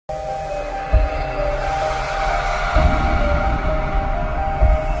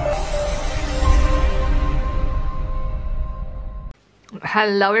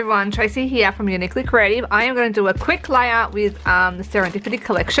Hello everyone, Tracy here from Uniquely Creative. I am going to do a quick layout with the Serendipity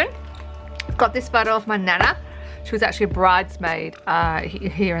collection. Got this photo of my Nana. She was actually a bridesmaid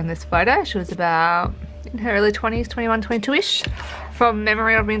here in this photo. She was about in her early 20s, 21, 22-ish. From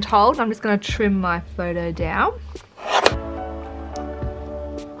memory I've been told. I'm just going to trim my photo down.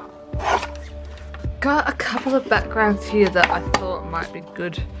 Got a couple of backgrounds here that I thought might be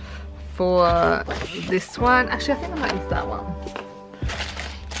good for this one. Actually, I think I might use that one.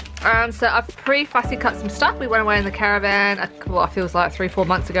 So I've pre-fussy cut some stuff. We went away in the caravan, well, it feels like 3-4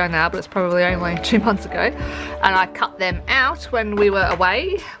 months ago now, but it's probably only 2 months ago. And I cut them out when we were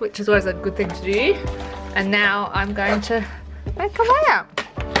away, which is always a good thing to do. And now I'm going to make a layout.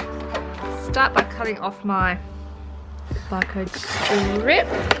 Start by cutting off my barcode strip.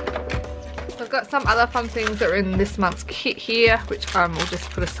 So I've got some other fun things that are in this month's kit here, which we'll just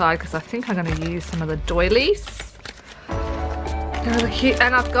put aside because I think I'm going to use some of the doilies. They're really cute,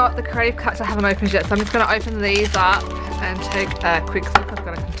 and I've got the creative cuts I haven't opened yet, so I'm just going to open these up and take a quick look. I've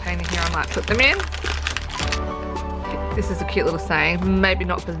got a container here I might put them in. This is a cute little saying, maybe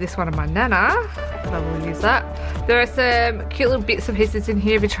not for this one of my Nana, but I will use that. There are some cute little bits and pieces in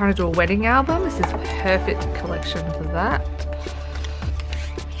here if you're trying to do a wedding album. This is a perfect collection for that.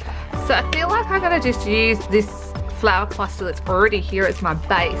 So I feel like I'm going to just use this flower cluster that's already here as my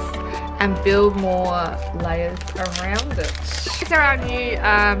base and build more layers around it. These are our new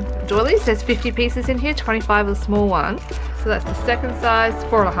doilies. There's 50 pieces in here, 25 of the small ones. So that's the second size,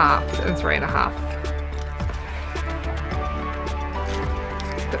 4.5 and 3.5.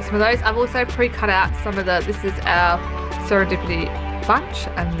 Got some of those. I've also pre-cut out some of the, this is our Serendipity bunch,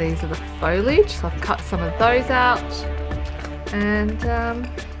 and these are the foliage. So I've cut some of those out. And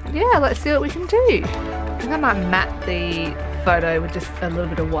yeah, let's see what we can do. I think I might matte the photo with just a little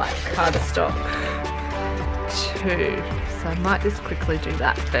bit of white cardstock too. So I might just quickly do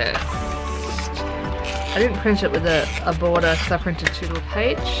that first. I didn't print it with a border, so I printed 2 little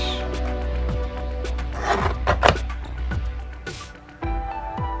page.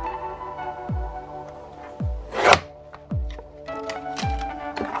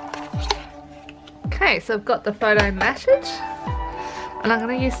 Okay, so I've got the photo matted. And I'm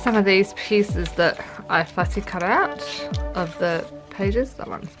going to use some of these pieces that I fussy cut out of the pages. That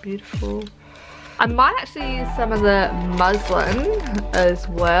one's beautiful. I might actually use some of the muslin as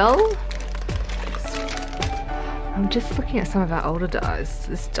well. I'm just looking at some of our older dies.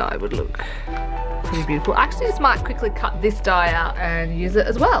 This die would look pretty beautiful. I actually just might quickly cut this die out and use it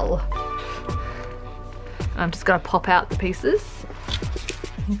as well. I'm just going to pop out the pieces.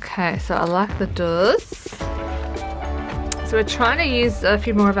 Okay, so I like the doors. So we're trying to use a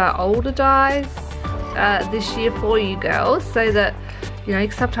few more of our older dies this year for you girls, so that, you know,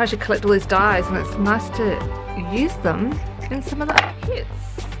 sometimes you collect all these dies and it's nice to use them in some of the kits.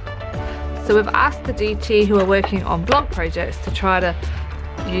 So we've asked the DT who are working on blog projects to try to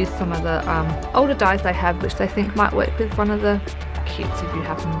use some of the older dies they have, which they think might work with one of the kits if you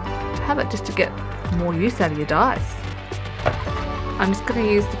happen to have it, just to get more use out of your dies. I'm just going to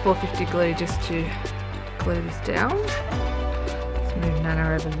use the 450 glue just to glue this down. Move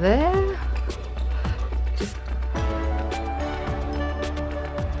Nana over there. Just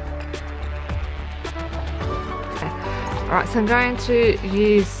okay. Alright, so I'm going to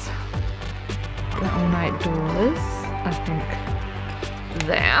use the ornate doors, I think,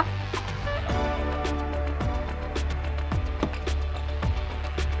 there.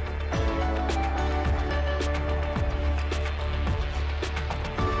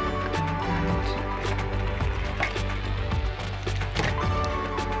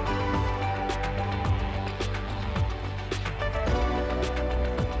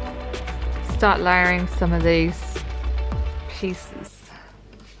 Start layering some of these pieces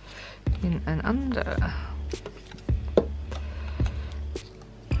in and under.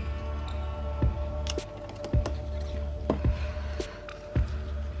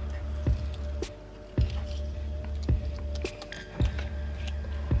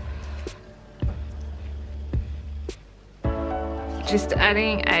 Just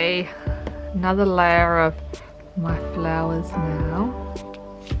adding another layer of my flowers now.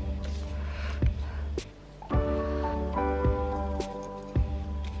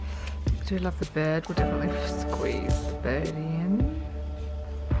 I do love the bird. We'll definitely squeeze the bird in.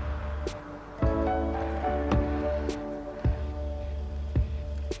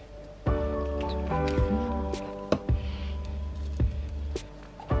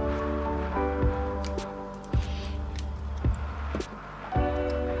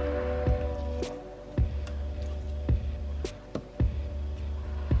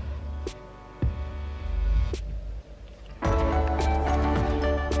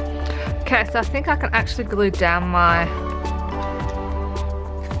 Okay, so I think I can actually glue down my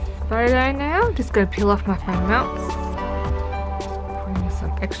photo now. Just gonna peel off my foam melts. Putting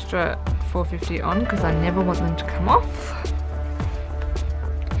some extra 450 on because I never want them to come off.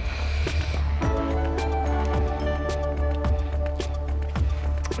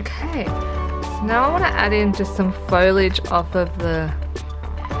 Okay, so now I want to add in just some foliage off of the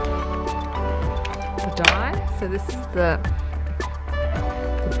dye. So this is the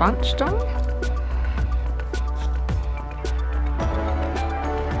bunch dye.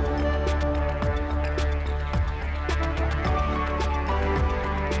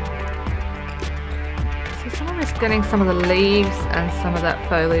 So I'm just getting some of the leaves and some of that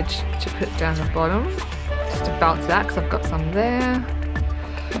foliage to put down the bottom, just to balance it out because I've got some there.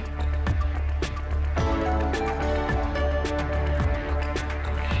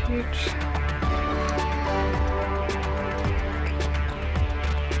 Cute.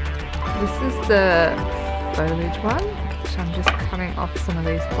 This is the foliage one, so I'm just cutting off some of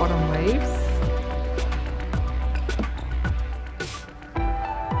these bottom leaves.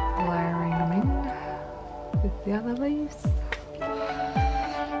 Layering them in with the other leaves.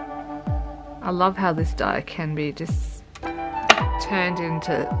 I love how this dye can be just turned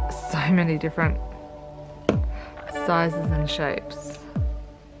into so many different sizes and shapes.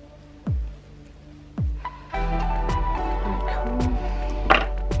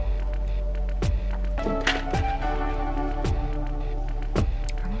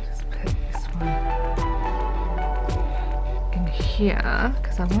 Here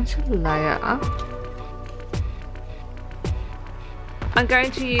because I want to layer up. I'm going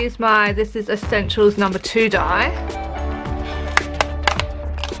to use my, this is Essentials number 2 dye.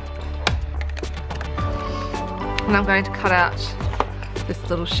 And I'm going to cut out this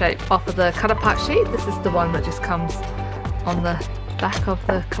little shape off of the cut apart sheet. This is the one that just comes on the back of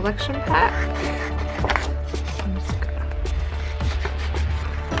the collection pack. I'm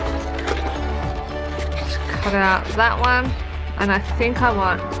just cut out that one. And I think I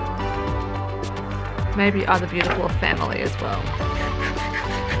want maybe Other Beautiful or Family as well.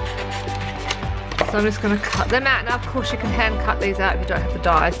 So I'm just going to cut them out. Now of course you can hand cut these out if you don't have the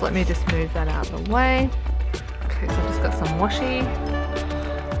dye, so let me just move that out of the way. Okay, so I've just got some washi.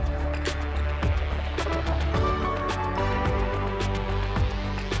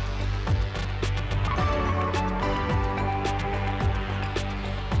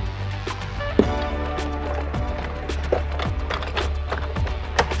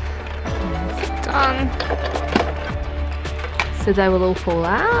 Done. So they will all fall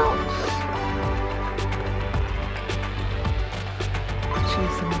out.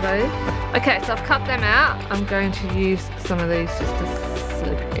 Choose some of those. Okay, so I've cut them out. I'm going to use some of these just to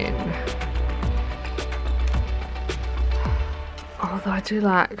slip in. Although I do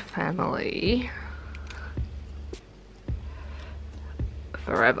like Family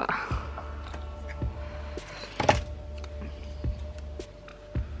Forever.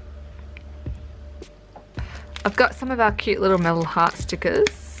 I've got some of our cute little metal heart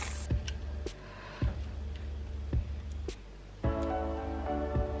stickers. Oh,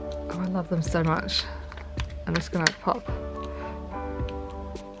 I love them so much. I'm just gonna pop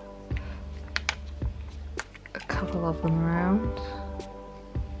a couple of them around.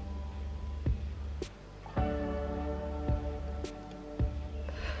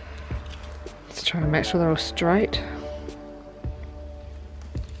 Just trying to make sure they're all straight.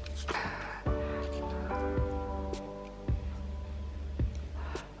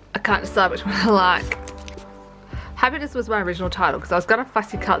 I can't decide which one I like. Happiness was my original title because I was going to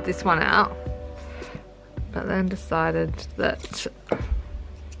fussy cut this one out, but then decided that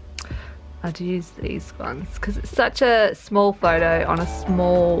I'd use these ones because it's such a small photo on a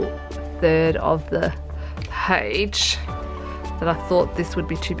small third of the page that I thought this would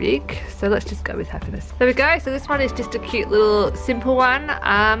be too big. So let's just go with Happiness. There we go. So this one is just a cute little simple one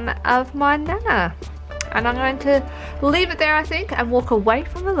of my Nana. And I'm going to leave it there, I think, and walk away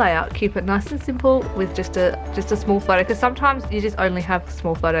from the layout. Keep it nice and simple with just a small photo, because sometimes you just only have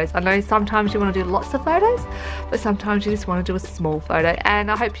small photos. I know sometimes you want to do lots of photos, but sometimes you just want to do a small photo.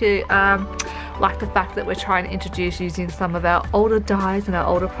 And I hope you like the fact that we're trying to introduce using some of our older dyes and our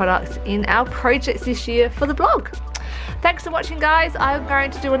older products in our projects this year for the blog. Thanks for watching, guys. I'm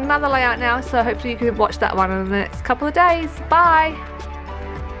going to do another layout now, so hopefully you can watch that one in the next couple of days. Bye.